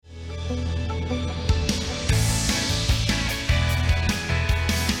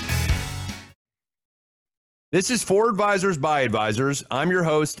This is For Advisors by Advisors. I'm your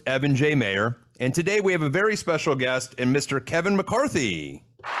host, Evan J. Mayer, and today we have a very special guest in Mr. Kevin McCarthy.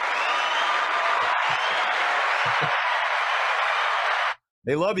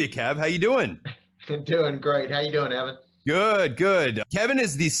 They love you, Kev. How you doing? Doing great. How you doing, Evan? Good, good. Kevin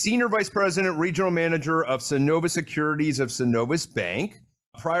is the Senior Vice President, Regional Manager of Synovus Securities of Synovus Bank.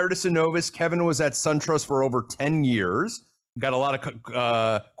 Prior to Synovus, Kevin was at SunTrust for over 10 years. Got a lot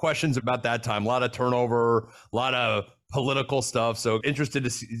of questions about that time, a lot of turnover, a lot of political stuff. So interested to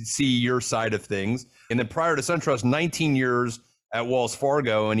see your side of things. And then prior to SunTrust, 19 years at Wells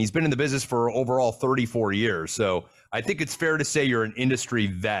Fargo, and he's been in the business for overall 34 years. So I think it's fair to say you're an industry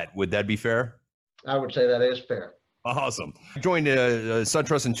vet. Would that be fair? I would say that is fair. Awesome. I joined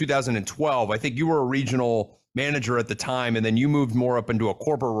SunTrust in 2012. I think you were a regional manager at the time, and then you moved more up into a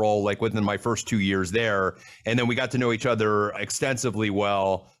corporate role, like within my first 2 years there. And then we got to know each other extensively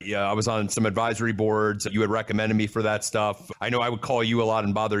well. Yeah, I was on some advisory boards. You had recommended me for that stuff. I know I would call you a lot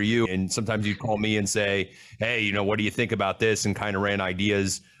and bother you. And sometimes you'd call me and say, hey, what do you think about this? And kind of ran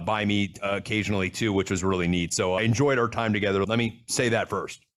ideas by me occasionally too, which was really neat. So I enjoyed our time together. Let me say that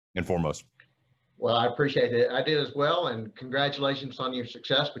first and foremost. Well, I appreciate it. I did as well. And congratulations on your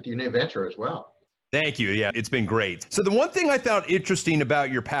success with your new venture as well. Thank you. Yeah, it's been great. So the one thing I found interesting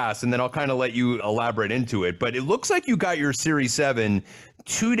about your past, and then I'll kind of let you elaborate into it, but it looks like you got your Series 7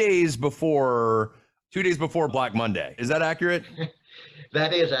 2 days before Black Monday. Is that accurate?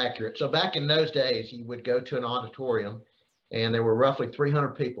 That is accurate. So back in those days, you would go to an auditorium and there were roughly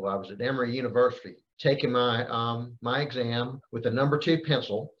 300 people. I was at Emory University taking my exam with a number 2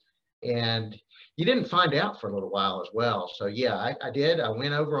 pencil, and you didn't find out for a little while as well. So yeah, I did. I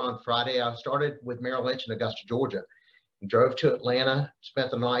went over on Friday. I started with Merrill Lynch in Augusta, Georgia, and drove to Atlanta,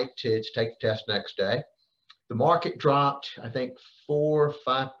 spent the night to take the test next day. The market dropped, I think, 4 or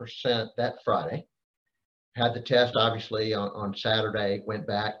 5% that Friday. Had the test, obviously, on Saturday, went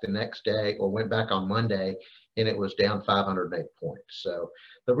back the next day, or went back on Monday, and it was down 508 points. So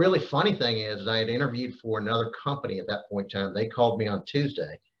the really funny thing is I had interviewed for another company at that point in time. They called me on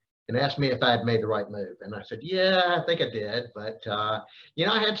Tuesday and asked me if I had made the right move. And I said, yeah, I think I did. But, I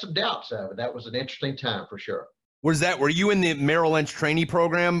had some doubts. So that was an interesting time for sure. Were you in the Merrill Lynch trainee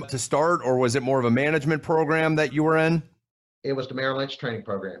program to start, or was it more of a management program that you were in? It was the Merrill Lynch training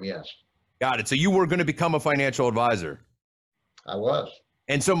program, yes. Got it. So you were going to become a financial advisor. I was.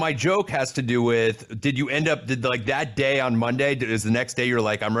 And so my joke has to do with, did like that day on Monday, is the next day you're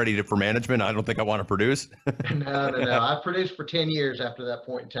like, I'm ready for management. I don't think I want to produce. No. I produced for 10 years after that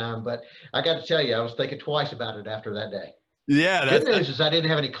point in time, but I got to tell you, I was thinking twice about it after that day. Yeah. Good news is I didn't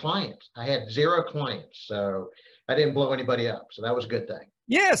have any clients. I had 0 clients, so I didn't blow anybody up. So that was a good thing.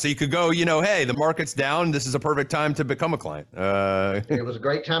 Yeah. So you could go, hey, the market's down. This is a perfect time to become a client. It was a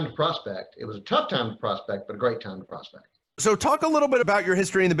great time to prospect. It was a tough time to prospect, but a great time to prospect. So talk a little bit about your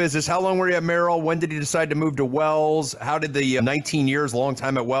history in the business. How long were you at Merrill? When did you decide to move to Wells? How did the 19 years, long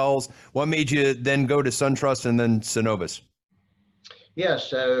time at Wells, what made you then go to SunTrust and then Synovus? Yeah,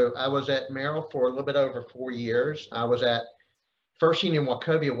 so I was at Merrill for a little bit over 4 years. I was at First Union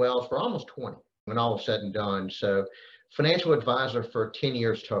Wachovia Wells for almost 20 when all was said and done. So financial advisor for 10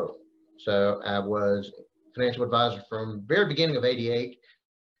 years total. So I was financial advisor from very beginning of 88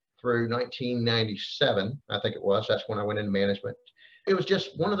 through 1997, I think it was. That's when I went into management. It was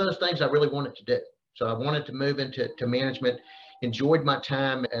just one of those things I really wanted to do. So I wanted to move into management, enjoyed my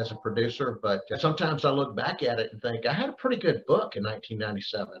time as a producer, but sometimes I look back at it and think I had a pretty good book in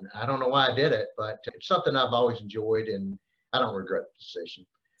 1997. I don't know why I did it, but it's something I've always enjoyed, and I don't regret the decision.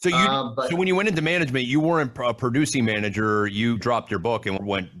 So so when you went into management, you weren't a producing manager, you dropped your book and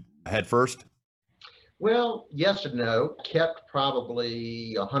went head first? Well, yes and no. Kept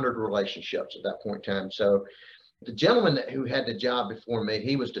probably 100 relationships at that point in time. So the gentleman who had the job before me,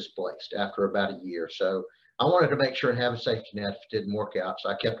 he was displaced after about a year. So I wanted to make sure and have a safety net if it didn't work out. So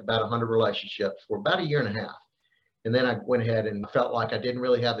I kept about 100 relationships for about a year and a half. And then I went ahead and felt like I didn't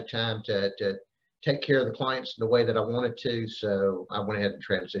really have the time to take care of the clients the way that I wanted to. So I went ahead and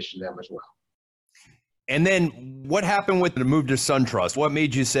transitioned them as well. And then what happened with the move to SunTrust? What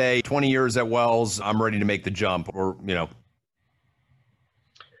made you say 20 years at Wells, I'm ready to make the jump, or,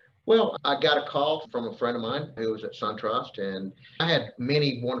 Well, I got a call from a friend of mine who was at SunTrust, and I had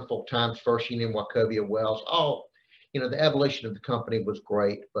many wonderful times, First Union, Wachovia, Wells, the evolution of the company was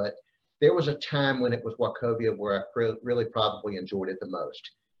great, but there was a time when it was Wachovia where I really probably enjoyed it the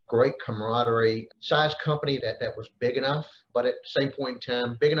most. Great camaraderie, size company that was big enough, but at the same point in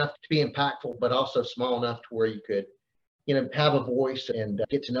time, big enough to be impactful, but also small enough to where you could, have a voice and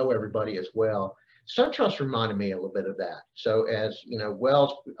get to know everybody as well. SunTrust reminded me a little bit of that. So as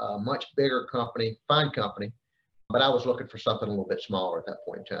Wells, much bigger company, fine company, but I was looking for something a little bit smaller at that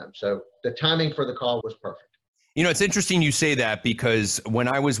point in time. So the timing for the call was perfect. You know, it's interesting you say that because when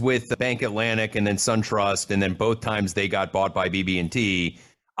I was with Bank Atlantic and then SunTrust, and then both times they got bought by BB&T,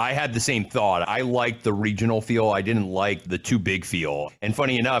 I had the same thought. I liked the regional feel. I didn't like the too big feel. And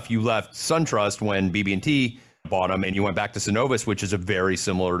funny enough, you left SunTrust when BB&T bought them and you went back to Synovus, which is a very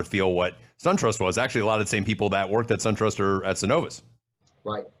similar to feel what SunTrust was. Actually, a lot of the same people that worked at SunTrust are at Synovus.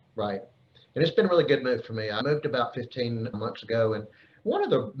 Right, right. And it's been a really good move for me. I moved about 15 months ago, and one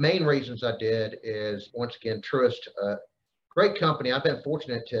of the main reasons I did is, once again, Truist, great company. I've been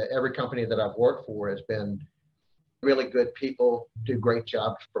fortunate to every company that I've worked for has been really good people, do great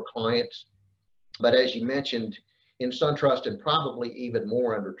jobs for clients. But as you mentioned, in SunTrust and probably even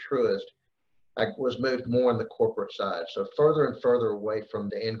more under Truist, I was moved more on the corporate side. So further and further away from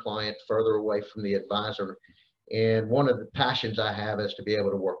the end client, further away from the advisor. And one of the passions I have is to be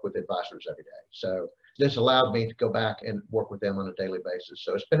able to work with advisors every day. So this allowed me to go back and work with them on a daily basis.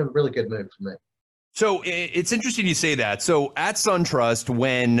 So it's been a really good move for me. So it's interesting you say that. So at SunTrust,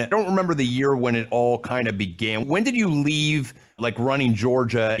 I don't remember the year when it all kind of began. When did you leave like running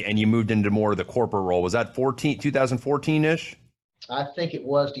Georgia and you moved into more of the corporate role? Was that 2014-ish? I think it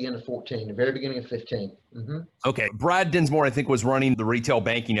was the end of 14, the very beginning of 15. Mm-hmm. Okay. Brad Dinsmore, I think, was running the retail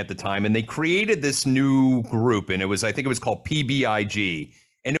banking at the time, and they created this new group, and I think it was called PBIG.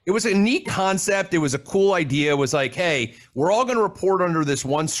 And it was a neat concept. It was a cool idea. It was like, hey, we're all going to report under this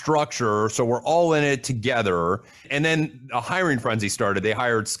one structure, so we're all in it together. And then a hiring frenzy started. They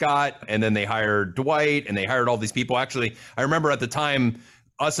hired Scott, and then they hired Dwight, and they hired all these people. Actually, I remember at the time,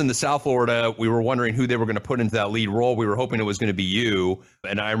 us in the South Florida, we were wondering who they were going to put into that lead role. We were hoping it was going to be you.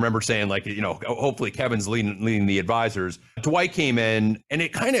 And I remember saying, like, hopefully Kevin's leading the advisors. Dwight came in and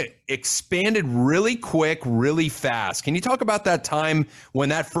it kind of expanded really quick, really fast. Can you talk about that time when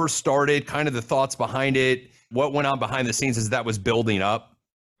that first started, kind of the thoughts behind it, what went on behind the scenes as that was building up?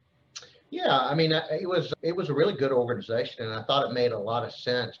 Yeah, I mean, it was a really good organization, and I thought it made a lot of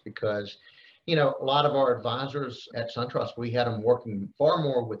sense because a lot of our advisors at SunTrust, we had them working far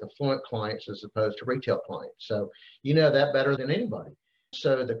more with affluent clients as opposed to retail clients. So that better than anybody.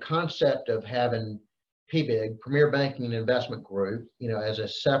 So the concept of having PBIG, Premier Banking and Investment Group, as a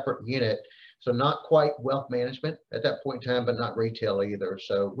separate unit, so not quite wealth management at that point in time, but not retail either.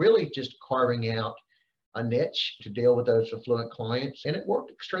 So really just carving out a niche to deal with those affluent clients, and it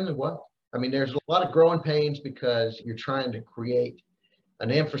worked extremely well. I mean, there's a lot of growing pains because you're trying to create an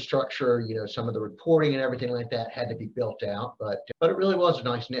infrastructure, some of the reporting and everything like that had to be built out, but it really was a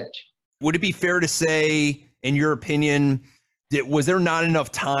nice niche. Would it be fair to say, in your opinion, was there not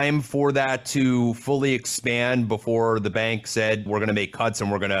enough time for that to fully expand before the bank said we're going to make cuts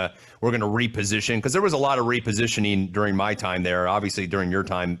and we're going to reposition? Because there was a lot of repositioning during my time there, obviously during your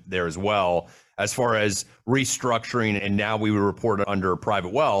time there as well, as far as restructuring, and now we would report under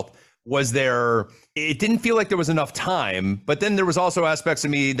private wealth. It didn't feel like there was enough time, but then there was also aspects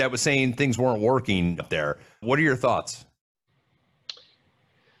of me that was saying things weren't working up there. What are your thoughts?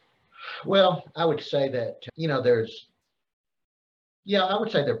 Well, I would say that, I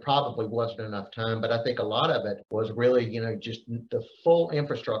would say there probably wasn't enough time, but I think a lot of it was really, just the full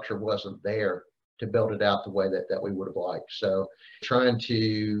infrastructure wasn't there to build it out the way that we would have liked. So trying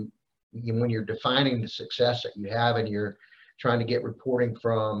to, when you're defining the success that you have and you're trying to get reporting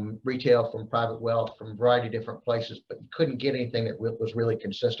from retail, from private wealth, from a variety of different places, but you couldn't get anything that was really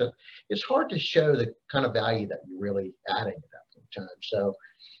consistent. It's hard to show the kind of value that you're really adding at that point in time. So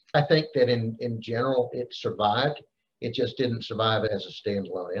I think that in general, it survived. It just didn't survive as a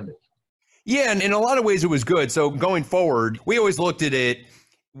standalone entity. Yeah, and in a lot of ways it was good. So going forward, we always looked at it,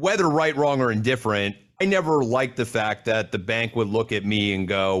 whether right, wrong, or indifferent. I never liked the fact that the bank would look at me and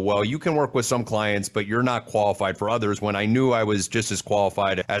go, well, you can work with some clients, but you're not qualified for others, when I knew I was just as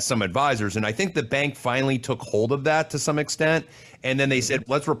qualified as some advisors. And I think the bank finally took hold of that to some extent. And then they said,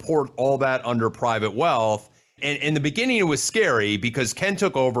 let's report all that under private wealth. And in the beginning, it was scary because Ken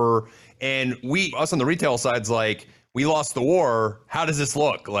took over and us on the retail side's like, we lost the war. How does this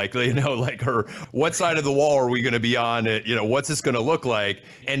look? What side of the wall are we going to be on? What's this going to look like?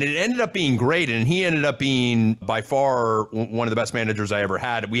 And it ended up being great. And he ended up being by far one of the best managers I ever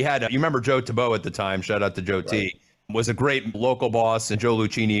had. We had, you remember Joe Tebow at the time, shout out to Joe T, was a great local boss, and Joe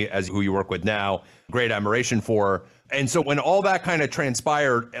Lucchini, as who you work with now, great admiration for. And so when all that kind of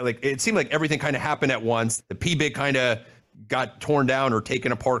transpired, it seemed like everything kind of happened at once. The PBIG kind of got torn down or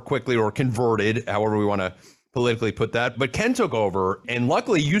taken apart quickly or converted, however we want to politically put that. But Ken took over, and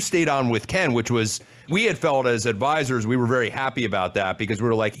luckily you stayed on with Ken, which was, we had felt as advisors, we were very happy about that because we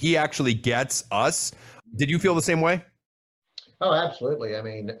were like, he actually gets us. Did you feel the same way? Oh, absolutely. I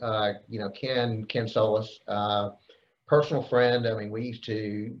mean, Ken Solis, personal friend. I mean, we used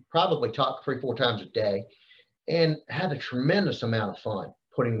to probably talk 3-4 times a day and had a tremendous amount of fun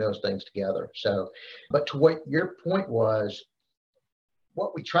putting those things together. So, but to what your point was,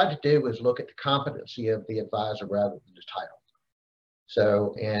 what we tried to do was look at the competency of the advisor rather than the title.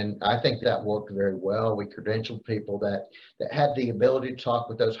 So, and I think that worked very well. We credentialed people that had the ability to talk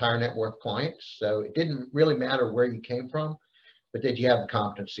with those higher net worth clients. So it didn't really matter where you came from, but did you have the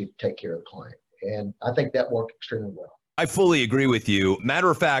competency to take care of the client? And I think that worked extremely well. I fully agree with you.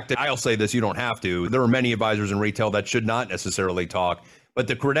 Matter of fact, I'll say this, you don't have to. There are many advisors in retail that should not necessarily talk, but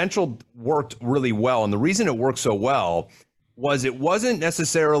the credential worked really well. And the reason it worked so well was it wasn't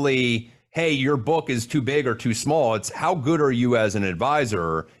necessarily, hey, your book is too big or too small. It's how good are you as an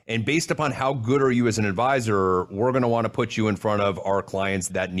advisor? And based upon how good are you as an advisor, we're going to want to put you in front of our clients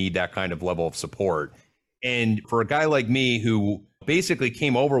that need that kind of level of support. And for a guy like me who basically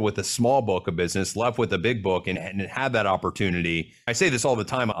came over with a small book of business, left with a big book and had that opportunity, I say this all the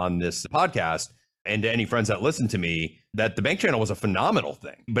time on this podcast and to any friends that listen to me, that the bank channel was a phenomenal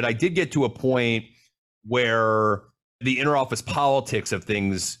thing. But I did get to a point where the interoffice politics of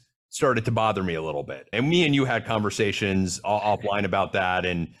things started to bother me a little bit. And me and you had conversations offline about that,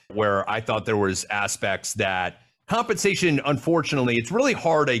 and where I thought there was aspects that compensation, unfortunately, it's really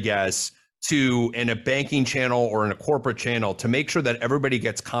hard, I guess, to in a banking channel or in a corporate channel to make sure that everybody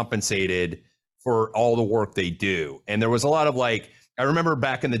gets compensated for all the work they do. And there was a lot of I remember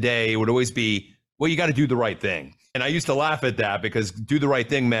back in the day, it would always be, well, you got to do the right thing. And I used to laugh at that because do the right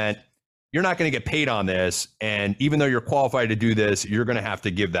thing meant you're not going to get paid on this. And even though you're qualified to do this, you're going to have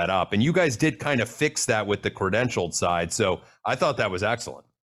to give that up. And you guys did kind of fix that with the credentialed side. So I thought that was excellent.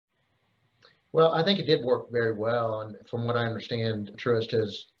 Well, I think it did work very well. And from what I understand, Truist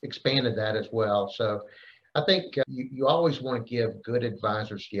has expanded that as well. So I think you always want to give good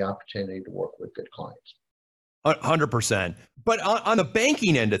advisors the opportunity to work with good clients. 100%. But on the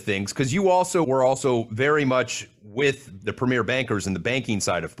banking end of things, because you also were also very much with the premier bankers and the banking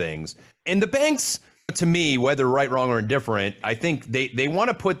side of things. And the banks, to me, whether right, wrong, or indifferent, I think they want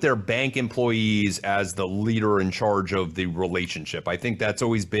to put their bank employees as the leader in charge of the relationship. I think that's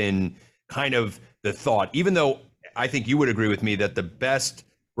always been kind of the thought, even though I think you would agree with me that the best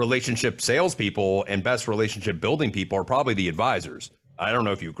relationship salespeople and best relationship building people are probably the advisors. I don't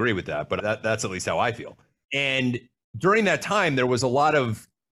know if you agree with that, but that's at least how I feel. And during that time, there was a lot of,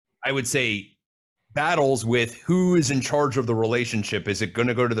 I would say, battles with who is in charge of the relationship. Is it going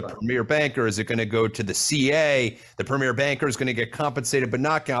to go to the premier banker? Is it going to go to the CA? The premier banker is going to get compensated, but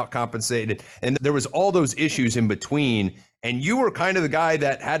not compensated. And there was all those issues in between. And you were kind of the guy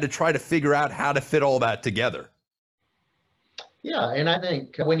that had to try to figure out how to fit all that together. Yeah, and I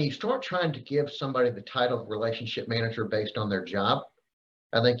think when you start trying to give somebody the title of relationship manager based on their job,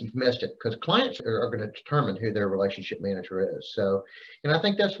 I think you've missed it, because clients are going to determine who their relationship manager is. So, and I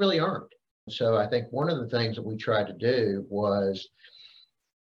think that's really earned. So I think one of the things that we tried to do was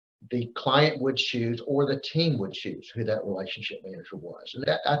the client would choose, or the team would choose, who that relationship manager was. And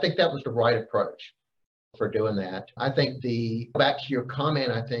I think that was the right approach for doing that. I think back to your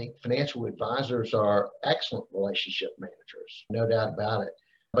comment, I think financial advisors are excellent relationship managers, no doubt about it.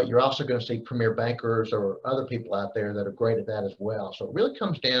 But you're also going to see premier bankers or other people out there that are great at that as well. So it really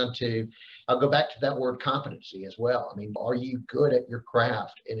comes down to, I'll go back to that word competency as well. I mean, are you good at your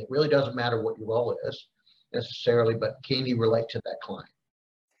craft? And it really doesn't matter what your role is necessarily, but can you relate to that client?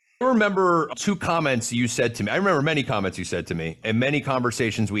 I remember two comments you said to me. I remember many comments you said to me and many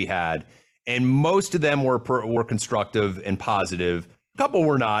conversations we had. And most of them were constructive and positive. A couple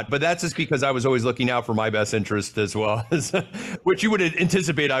were not, but that's just because I was always looking out for my best interest as well, as, which you would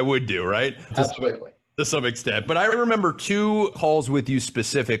anticipate I would do, right? Absolutely. To some extent. But I remember two calls with you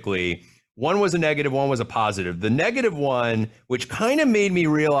specifically. One was a negative, one was a positive. The negative one, which kind of made me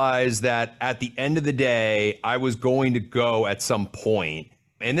realize that at the end of the day, I was going to go at some point.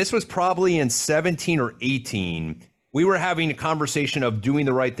 And this was probably in 17 or 18. We were having a conversation of doing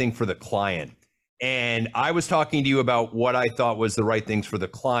the right thing for the client. And I was talking to you about what I thought was the right things for the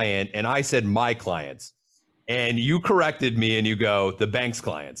client. And I said, my clients. And you corrected me and you go, the bank's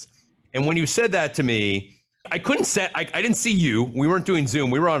clients. And when you said that to me, I couldn't say, I didn't see you. We weren't doing Zoom.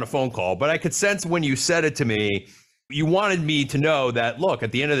 We were on a phone call. But I could sense when you said it to me, you wanted me to know that, look,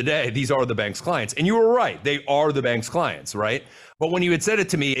 at the end of the day, these are the bank's clients. And you were right. They are the bank's clients, right? But when you had said it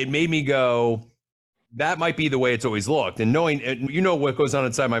to me, it made me go, that might be the way it's always looked. And knowing, you know, what goes on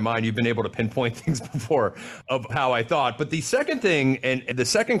inside my mind, you've been able to pinpoint things before of how I thought. But the second thing, and the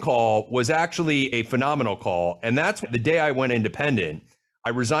second call was actually a phenomenal call. And that's the day I went independent.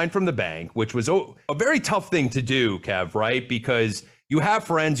 I resigned from the bank, which was a very tough thing to do, Kev, right? Because you have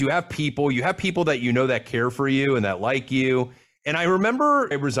friends, you have people that you know that care for you and that like you. And I remember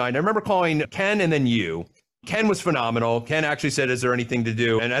I resigned. I remember calling Ken and then you. Ken was phenomenal. Ken actually said, is there anything to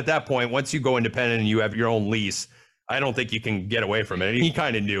do? And at that point, once you go independent and you have your own lease, I don't think you can get away from it. He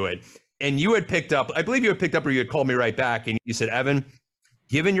kind of knew it. And you had picked up, I believe you had picked up or you had called me right back and you said, Evan,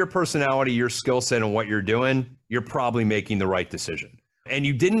 given your personality, your skill set and what you're doing, you're probably making the right decision. And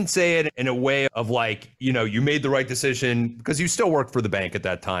you didn't say it in a way of like, you know, you made the right decision because you still worked for the bank at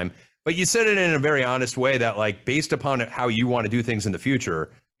that time. But you said it in a very honest way that like, based upon how you want to do things in the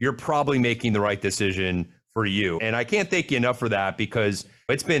future, you're probably making the right decision for you. And I can't thank you enough for that because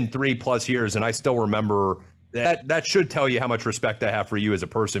it's been 3+ years and I still remember that should tell you how much respect I have for you as a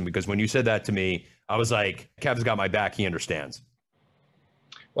person, because when you said that to me, I was like, Kev's got my back. He understands.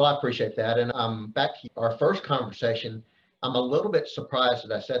 Well, I appreciate that. And back to our first conversation, I'm a little bit surprised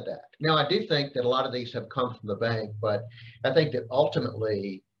that I said that. Now, I do think that a lot of these have come from the bank, but I think that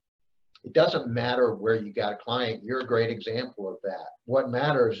ultimately it doesn't matter where you got a client. You're a great example of that. What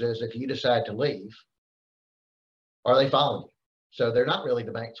matters is if you decide to leave, are they following you? So they're not really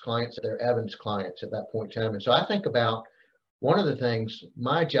the bank's clients, they're Evan's clients at that point in time. And so I think about one of the things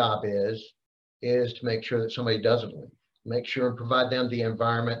my job is to make sure that somebody doesn't leave. Make sure and provide them the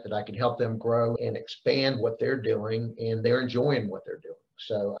environment that I can help them grow and expand what they're doing, and they're enjoying what they're doing.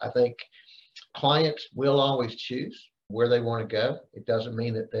 So I think clients will always choose where they want to go. It doesn't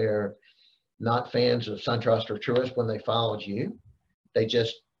mean that they're not fans of SunTrust or Truist when they followed you. They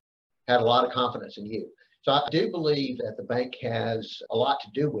just had a lot of confidence in you. So I do believe that the bank has a lot to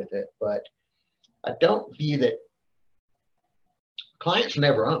do with it, but I don't view that clients are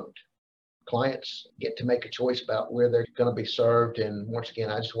never owned. Clients get to make a choice about where they're going to be served. And once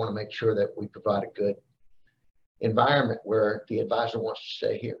again, I just want to make sure that we provide a good environment where the advisor wants to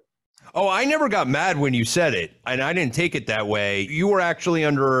stay here. Oh, I never got mad when you said it, and I didn't take it that way. You were actually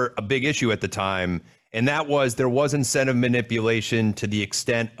under a big issue at the time, and that was there was incentive manipulation to the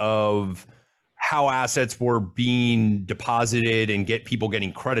extent of how assets were being deposited and get people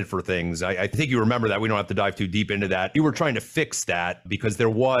getting credit for things. I think you remember that. We don't have to dive too deep into that. You were trying to fix that because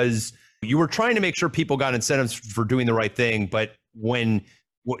you were trying to make sure people got incentives for doing the right thing. But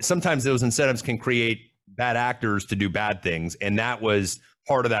sometimes those incentives can create bad actors to do bad things. And that was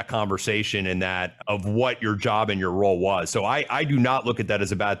part of that conversation and that of what your job and your role was. So I do not look at that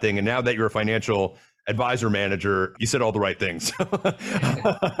as a bad thing. And now that you're a financial advisor manager, you said all the right things.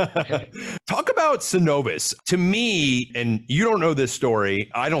 Talk about Synovus. To me, and you don't know this story,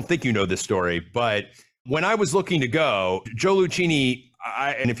 I don't think you know this story, but when I was looking to go, Joe Lucchini,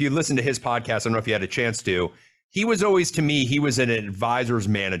 and if you listen to his podcast, I don't know if you had a chance to, he was always, to me, he was an advisor's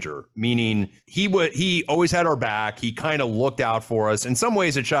manager, meaning he always had our back. He kind of looked out for us. In some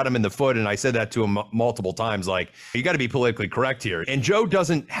ways, it shot him in the foot. And I said that to him multiple times, like, you got to be politically correct here. And Joe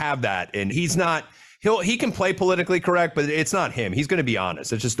doesn't have that. And he's not, he can play politically correct, but it's not him. He's going to be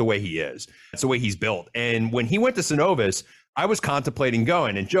honest. It's just the way he is. It's the way he's built. And when he went to Synovus, I was contemplating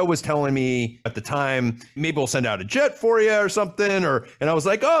going, and Joe was telling me at the time, maybe we'll send out a jet for you or something. And I was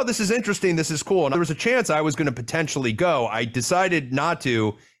like, oh, this is interesting. This is cool. And there was a chance I was going to potentially go. I decided not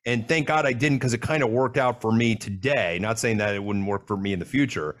to. And thank God I didn't, because it kind of worked out for me today. Not saying that it wouldn't work for me in the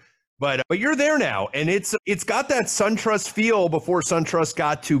future, but you're there now. And it's got that SunTrust feel before SunTrust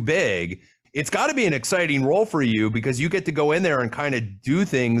got too big. It's got to be an exciting role for you because you get to go in there and kind of do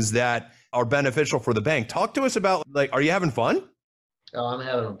things that are beneficial for the bank. Talk to us about, like, are you having fun? Oh, I'm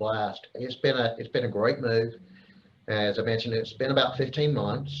having a blast. It's been a great move. As I mentioned, it's been about 15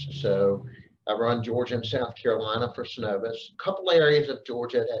 months. So I run Georgia and South Carolina for Synovus. A couple areas of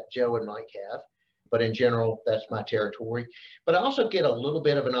Georgia that Joe and Mike have, but in general, that's my territory. But I also get a little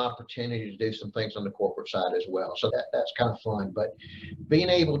bit of an opportunity to do some things on the corporate side as well. So that's kind of fun. But being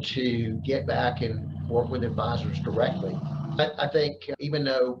able to get back and work with advisors directly, I think even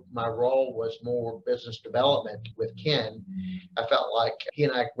though my role was more business development with Ken, I felt like he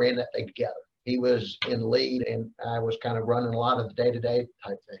and I ran that thing together. He was in lead and I was kind of running a lot of the day-to-day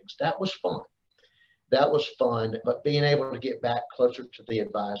type things. That was fun. But being able to get back closer to the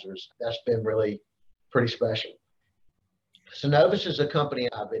advisors, that's been really pretty special. Synovus is a company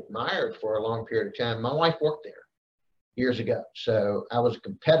I've admired for a long period of time. My wife worked there years ago. So I was a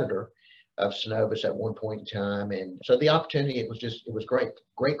competitor of Synovus at one point in time. And so the opportunity, it was great.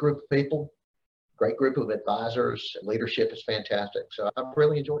 Great group of people, great group of advisors. Leadership is fantastic. So I've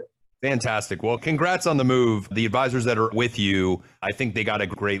really enjoyed it. Fantastic. Well, congrats on the move. The advisors that are with you, I think they got a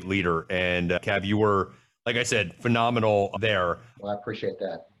great leader. And Kev, you were, like I said, phenomenal there. Well, I appreciate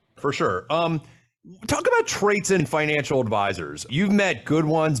that. For sure. Talk about traits in financial advisors. You've met good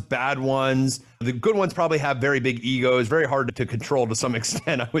ones, bad ones. The good ones probably have very big egos, very hard to control to some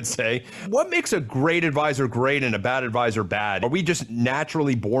extent, I would say. What makes a great advisor great and a bad advisor bad? Are we just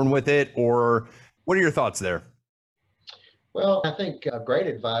naturally born with it, or what are your thoughts there? Well, I think a great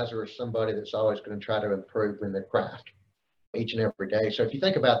advisor is somebody that's always going to try to improve in their craft each and every day. So if you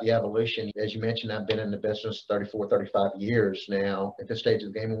think about the evolution, as you mentioned, I've been in the business 34, 35 years now at this stage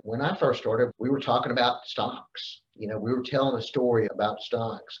of the game. When I first started, we were talking about stocks. We were telling a story about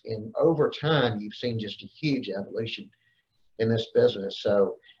stocks. And over time, you've seen just a huge evolution in this business.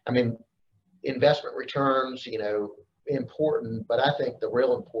 So, I mean, investment returns, important, but I think the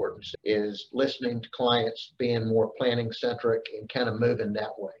real importance is listening to clients, being more planning centric and kind of moving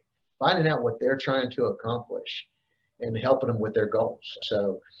that way, finding out what they're trying to accomplish and helping them with their goals.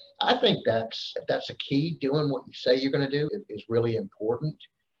 So I think that's a key. Doing what you say you're going to do is really important.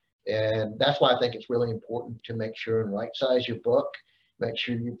 And that's why I think it's really important to make sure and right size your book, make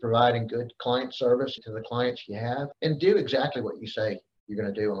sure you're providing good client service to the clients you have, and do exactly what you say you're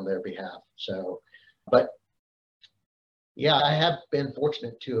going to do on their behalf. So, but yeah, I have been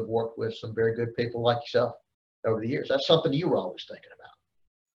fortunate to have worked with some very good people like yourself over the years. That's something you were always thinking about.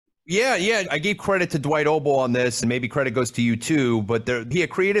 Yeah. I gave credit to Dwight Obel on this, and maybe credit goes to you too. But he had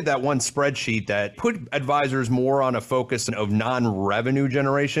created that one spreadsheet that put advisors more on a focus of non-revenue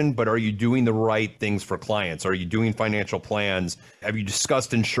generation. But are you doing the right things for clients? Are you doing financial plans? Have you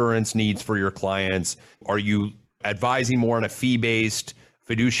discussed insurance needs for your clients? Are you advising more on a fee-based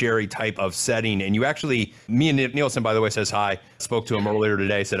fiduciary type of setting? And you actually, me and Nielsen, by the way, says hi, spoke to him earlier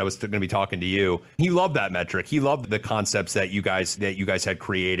today, said I was going to be talking to you. He loved that metric. He loved the concepts that you guys had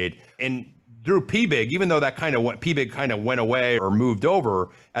created. And through PBIG, even though PBIG kind of went away or moved over,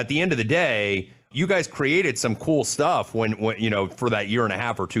 at the end of the day, you guys created some cool stuff when for that year and a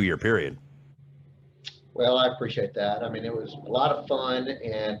half or 2 year period. Well, I appreciate that. I mean, it was a lot of fun.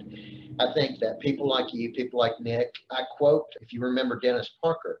 And I think that people like you, people like Nick, I quote, if you remember Dennis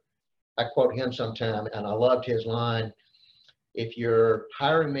Parker, I quote him sometime, and I loved his line. If you're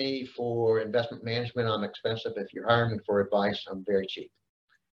hiring me for investment management, I'm expensive. If you're hiring me for advice, I'm very cheap,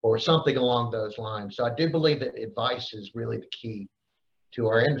 or something along those lines. So I do believe that advice is really the key to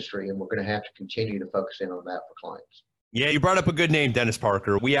our industry, and we're going to have to continue to focus in on that for clients. Yeah, you brought up a good name, Dennis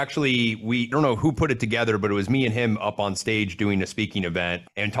Parker. We don't know who put it together, but it was me and him up on stage doing a speaking event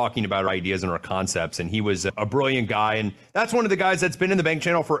and talking about our ideas and our concepts. And he was a brilliant guy. And that's one of the guys that's been in the bank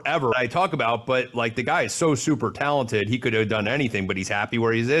channel forever. I talk about, but like the guy is so super talented. He could have done anything, but he's happy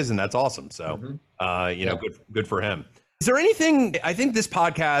where he is. And that's awesome. So, good for him. Is there anything, I think this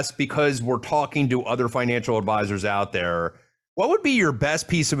podcast, because we're talking to other financial advisors out there, what would be your best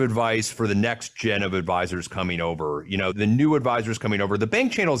piece of advice for the next gen of advisors coming over? The new advisors coming over. The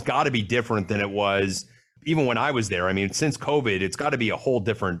bank channel's got to be different than it was even when I was there. I mean, since COVID, it's got to be a whole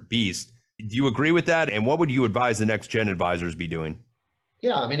different beast. Do you agree with that? And what would you advise the next gen advisors be doing?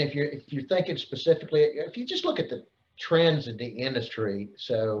 Yeah, I mean, if you're thinking specifically, if you just look at the trends in the industry,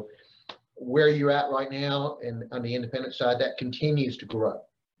 so where you're at right now and on the independent side, that continues to grow.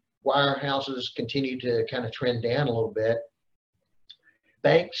 Wirehouses continue to kind of trend down a little bit.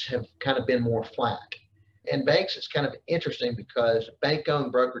 Banks have kind of been more flat. And banks, it's kind of interesting because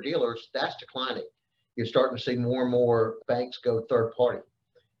bank-owned broker-dealers, that's declining. You're starting to see more and more banks go third party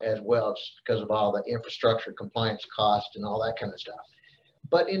as well, just because of all the infrastructure, compliance cost, and all that kind of stuff.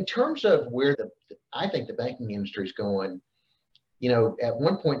 But in terms of where I think the banking industry is going, at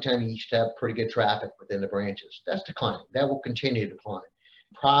one point in time, you used to have pretty good traffic within the branches. That's declining. That will continue to decline.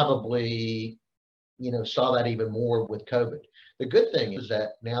 Probably, saw that even more with COVID. The good thing is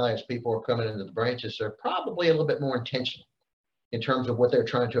that now as people are coming into the branches, they're probably a little bit more intentional in terms of what they're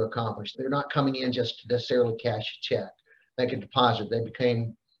trying to accomplish. They're not coming in just to necessarily cash a check, make a deposit. They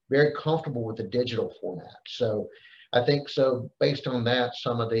became very comfortable with the digital format. So I think based on that,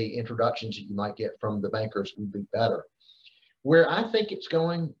 some of the introductions that you might get from the bankers would be better. Where I think it's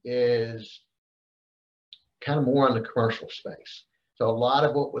going is kind of more on the commercial space. So a lot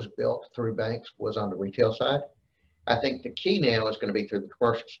of what was built through banks was on the retail side. I think the key now is going to be through the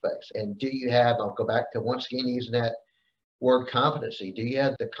commercial space. And I'll go back to once again using that word competency. Do you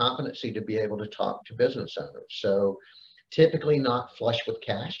have the competency to be able to talk to business owners? So typically not flush with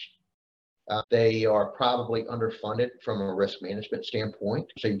cash. They are probably underfunded from a risk management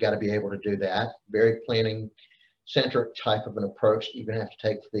standpoint. So you've got to be able to do that. Very planning centric type of an approach that you're going to have to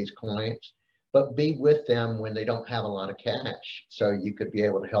take for these clients, but be with them when they don't have a lot of cash. So you could be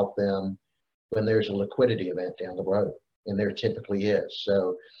able to help them when there's a liquidity event down the road, and there typically is.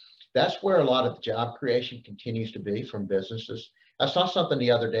 So that's where a lot of the job creation continues to be from businesses. I saw something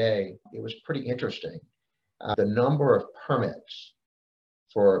the other day. It was pretty interesting. The number of permits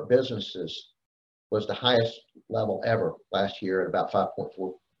for businesses was the highest level ever last year at about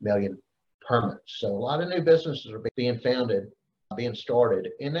 5.4 million permits. So a lot of new businesses are being founded, being started,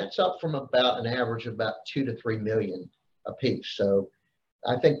 and that's up from about an average of about 2 to 3 million a piece. So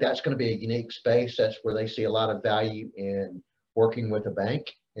I think that's going to be a unique space. That's where they see a lot of value in working with a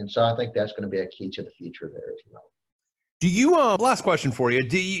bank. And so I think that's going to be a key to the future there as well. Do you, last question for you.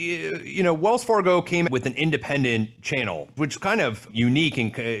 Do you, Wells Fargo came with an independent channel, which is kind of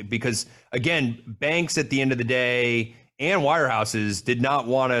unique because, again, banks at the end of the day and wirehouses did not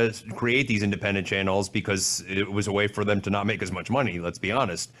want to create these independent channels because it was a way for them to not make as much money, let's be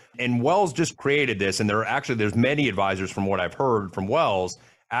honest. And Wells just created this, and there's many advisors from what I've heard from Wells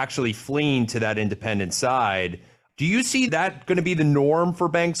actually fleeing to that independent side. Do you see that going to be the norm for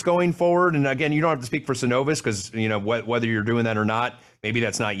banks going forward? And again, you don't have to speak for Synovus because, whether you're doing that or not, maybe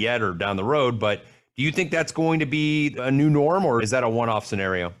that's not yet or down the road, but do you think that's going to be a new norm, or is that a one-off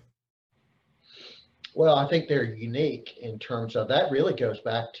scenario? Well, I think they're unique in terms of that really goes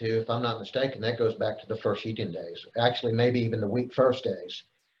back to, if I'm not mistaken, that goes back to the first Eaton days, actually, maybe even the Wheat First days.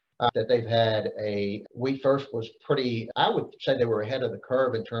 That they've had Wheat First was pretty, I would say they were ahead of the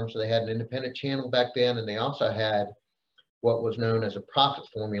curve in terms of they had an independent channel back then, and they also had what was known as a profit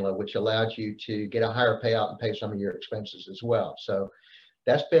formula, which allowed you to get a higher payout and pay some of your expenses as well. So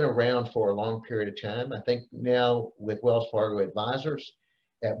that's been around for a long period of time. I think now with Wells Fargo Advisors,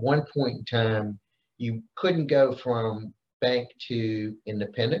 at one point in time, you couldn't go from bank to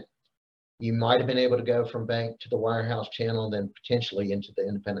independent. You might have been able to go from bank to the wirehouse channel and then potentially into the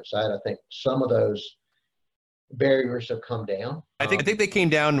independent side. I think some of those barriers have come down. I think they came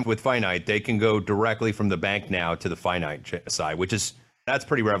down with finite. They can go directly from the bank now to the finite side, that's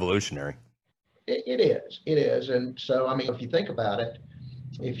pretty revolutionary. It is. And so, I mean, if you think about it,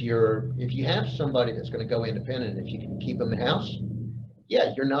 if you have somebody that's going to go independent, if you can keep them in-house,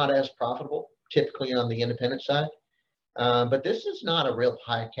 yeah, you're not as profitable typically on the independent side. But this is not a real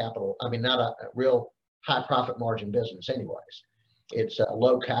not a real high profit margin business anyways. It's a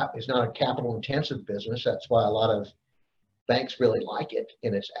it's not a capital intensive business. That's why a lot of banks really like it,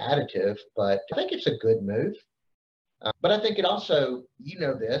 and it's additive, but I think it's a good move. But I think it also,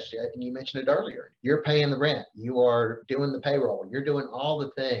 this, and you mentioned it earlier, you're paying the rent, you are doing the payroll, you're doing all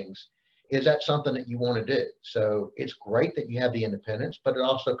the things. Is that something that you want to do? So it's great that you have the independence, but it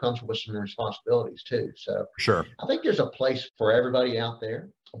also comes with some responsibilities too. So sure, I think there's a place for everybody out there,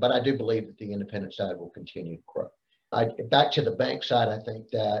 but I do believe that the independent side will continue to grow. Back to the bank side, I think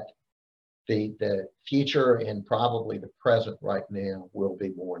that the future and probably the present right now will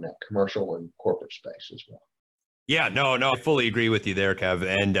be more in that commercial and corporate space as well. Yeah, no, I fully agree with you there, Kev.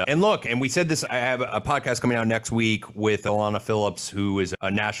 And look, and we said this, I have a podcast coming out next week with Alana Phillips, who is a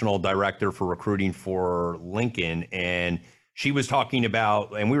national director for recruiting for Lincoln. And she was talking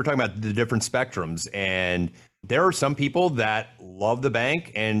about, and we were talking about the different spectrums. And there are some people that love the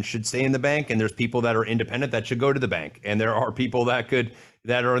bank and should stay in the bank. And there's people that are independent that should go to the bank. And there are people that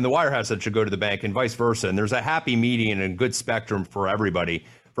are in the wirehouse that should go to the bank and vice versa. And there's a happy median and a good spectrum for everybody.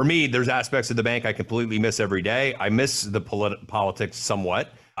 For me, there's aspects of the bank I completely miss every day. I miss the politics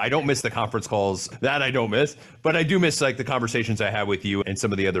somewhat. I don't miss the conference calls, that I don't miss, but I do miss like the conversations I have with you and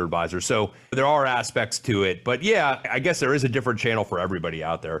some of the other advisors. So there are aspects to it, but yeah, I guess there is a different channel for everybody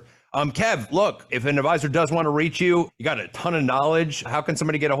out there. Kev, look, if an advisor does want to reach you, you got a ton of knowledge. How can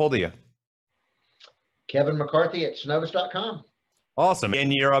somebody get a hold of you? Kevin McCarthy at Synovus.com. Awesome.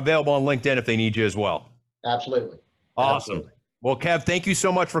 And you're available on LinkedIn if they need you as well. Absolutely. Awesome. Absolutely. Well, Kev, thank you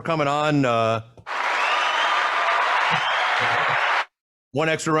so much for coming on. One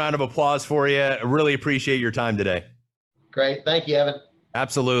extra round of applause for you. I really appreciate your time today. Great. Thank you, Evan.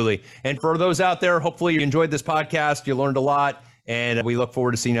 Absolutely. And for those out there, hopefully you enjoyed this podcast. You learned a lot, and we look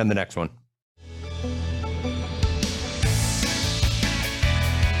forward to seeing you on the next one.